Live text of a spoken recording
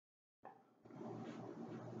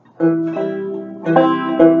All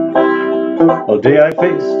day I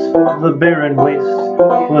faced the barren waste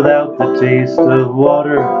without the taste of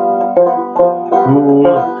water, cool,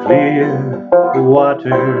 clear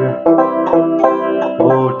water.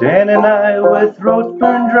 Oh, Dan and I, with throats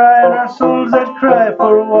burned dry and our souls that cry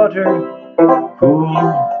for water, cool,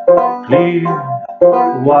 clear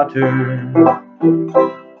water.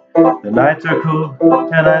 The nights are cool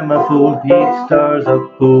and I'm a fool, each star's a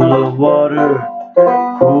pool of water,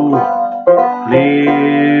 cool,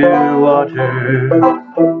 clear water.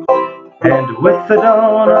 And with the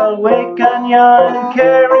dawn I'll wake and yawn and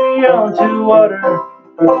carry on to water,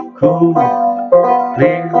 cool,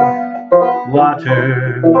 clear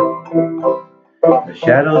water. The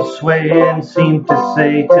shadows sway and seem to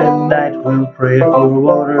say, tonight we'll pray for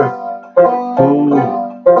water, cool,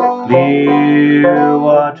 clear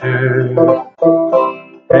water.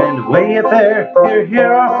 And way up there,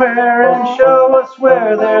 hear our prayer and show us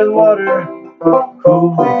where there's water,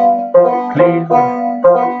 cool, clear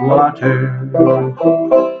water.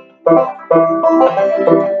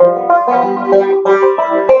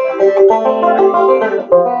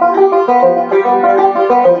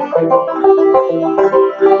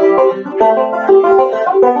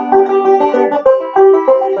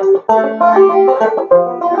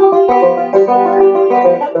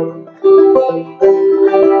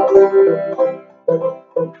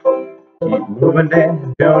 Keep moving,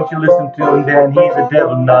 Dan, don't you listen to him, Dan. He's a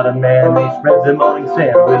devil, not a man. He spreads the morning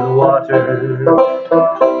sand with water.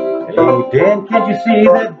 Hey, Dan, can't you see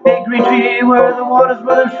that big green tree where the water's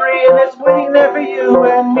running free and it's waiting there for you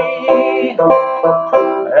and me?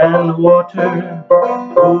 And the water,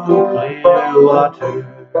 cool, clear water.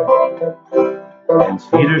 Dan's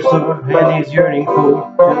feet are sore and he's yearning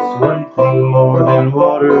for just one thing more than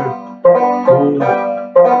water, cool,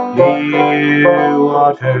 clear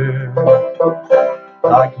water.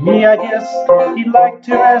 Like me, I guess he'd like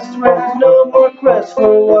to rest where there's no more quest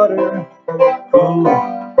for water, cool,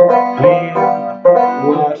 clear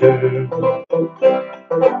water,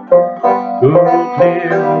 cool,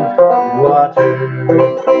 clear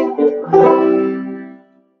water.